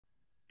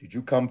Did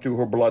you come through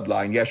her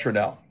bloodline, yes or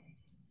no?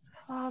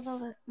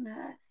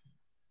 Fatherlessness.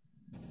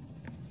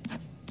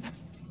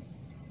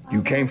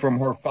 You came from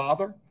her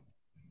father?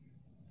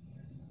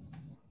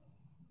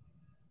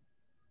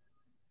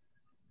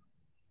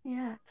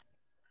 Yes.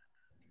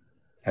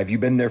 Have you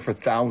been there for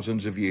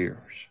thousands of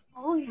years?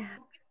 Oh, yeah.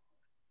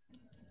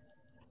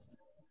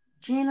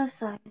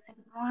 Genocide in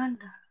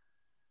Rwanda.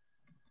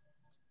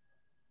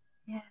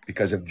 Yeah.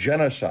 Because of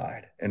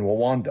genocide in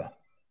Rwanda.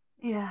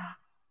 Yeah.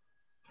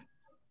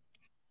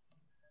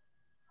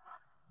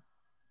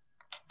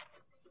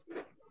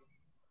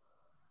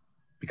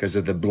 Because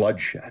of the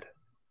bloodshed.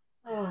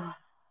 Oh.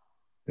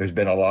 There's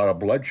been a lot of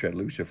bloodshed,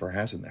 Lucifer,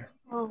 hasn't there?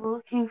 We're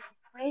looking for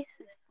places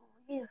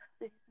to live.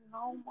 There's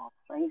no more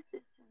places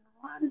in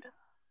Rwanda.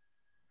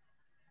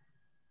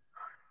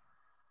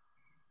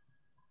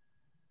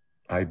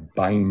 I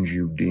bind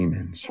you,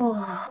 demons.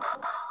 Oh.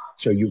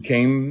 So you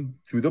came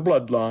through the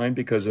bloodline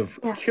because of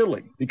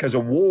killing, because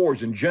of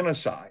wars and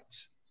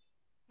genocides.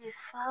 Your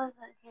father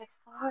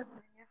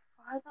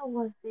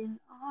was in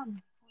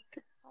army, was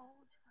a soldier.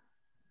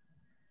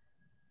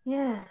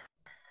 Yes.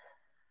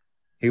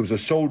 He was a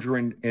soldier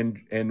in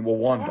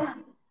Rwanda.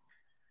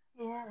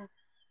 Yes.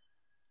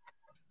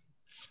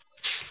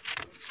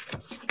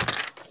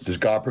 Does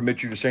God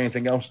permit you to say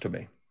anything else to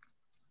me?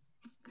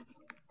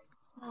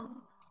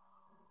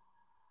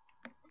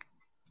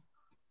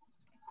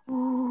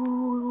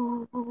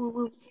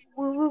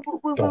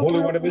 The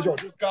Holy One of Israel,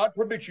 does God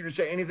permit you to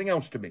say anything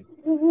else to me?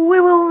 We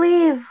will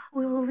leave.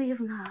 We will leave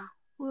now.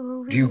 We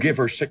will leave. Do you give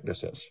her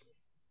sicknesses?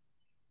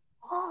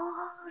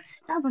 Oh,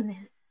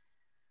 stubbornness.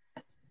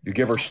 You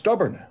give her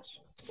stubbornness?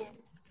 Yes.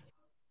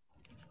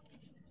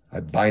 I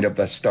bind up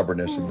that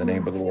stubbornness in the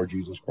name of the Lord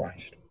Jesus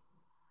Christ.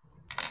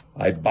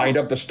 I bind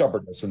up the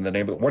stubbornness in the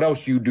name of... What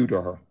else do you do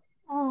to her?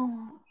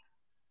 Oh,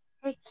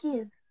 her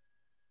kids.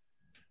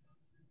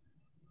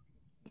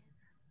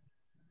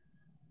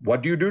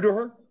 What do you do to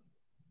her?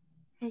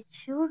 Her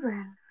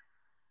children.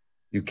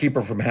 You keep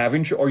her from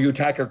having... Or you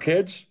attack her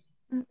kids?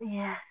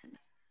 Yes.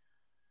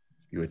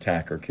 You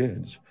attack her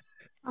kids.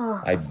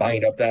 Oh. I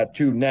bind up that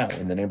too now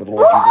in the name of the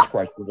Lord Jesus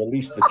Christ. You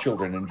release the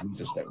children in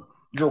Jesus' name.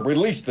 You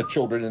release the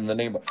children in the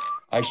name of...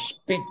 I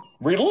speak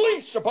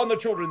release upon the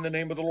children in the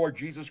name of the Lord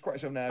Jesus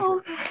Christ of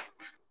Nazareth. Okay.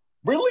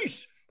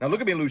 Release. Now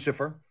look at me,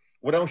 Lucifer.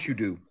 What else you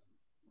do?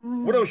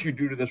 What else you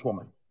do to this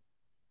woman?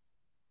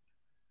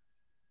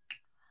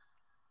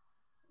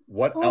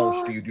 What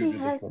else do you do to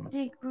this woman? She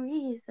has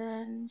degrees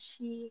and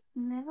she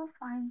never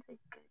finds a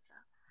good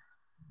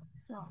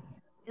job.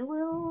 So it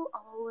will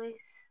always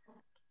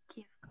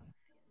give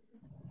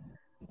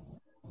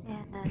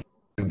confusion. And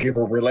you give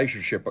her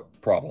relationship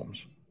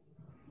problems.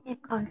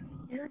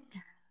 Confusion.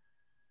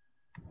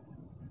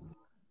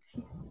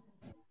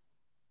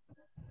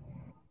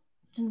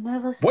 She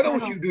never what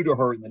else you do to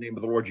her in the name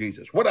of the Lord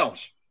Jesus? What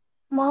else?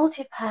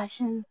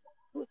 Multi-passion.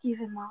 We give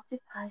her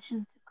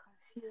multi-passion to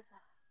confuse her.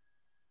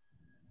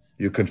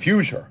 You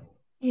confuse her?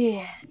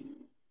 Yes.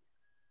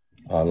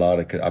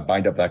 I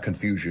bind up that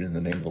confusion in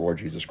the name of the Lord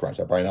Jesus Christ.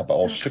 I bind up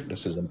all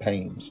sicknesses and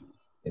pains.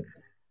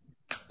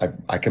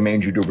 I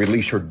command you to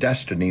release her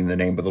destiny in the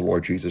name of the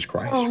Lord Jesus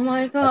Christ. Oh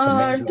my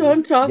God,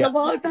 don't talk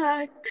about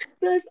that.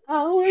 That's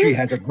ours. She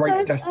has a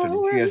great destiny.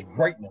 She has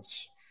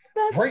greatness.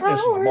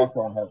 Greatness is marked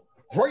on her.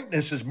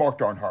 Greatness is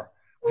marked on her.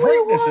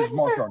 Greatness is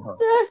marked on her.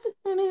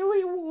 Destiny,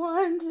 we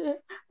want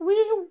it. We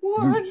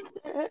want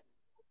it.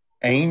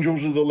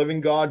 Angels of the living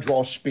God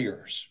draw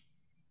spears.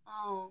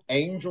 Oh.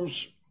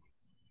 Angels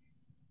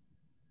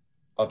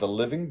of the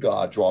living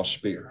God draw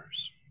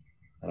spears.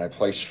 And I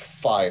place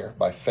fire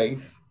by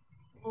faith.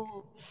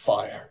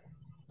 Fire.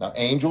 Now,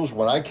 angels,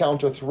 when I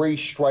count to 3,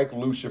 strike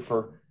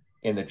Lucifer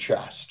in the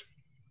chest.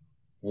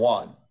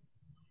 1,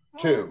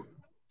 2,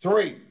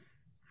 3.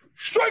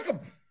 Strike him!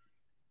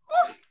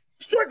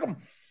 Strike him!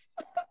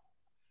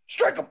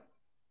 Strike him!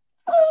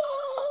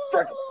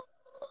 Strike him!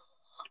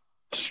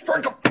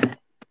 Strike him!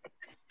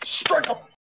 Strike him!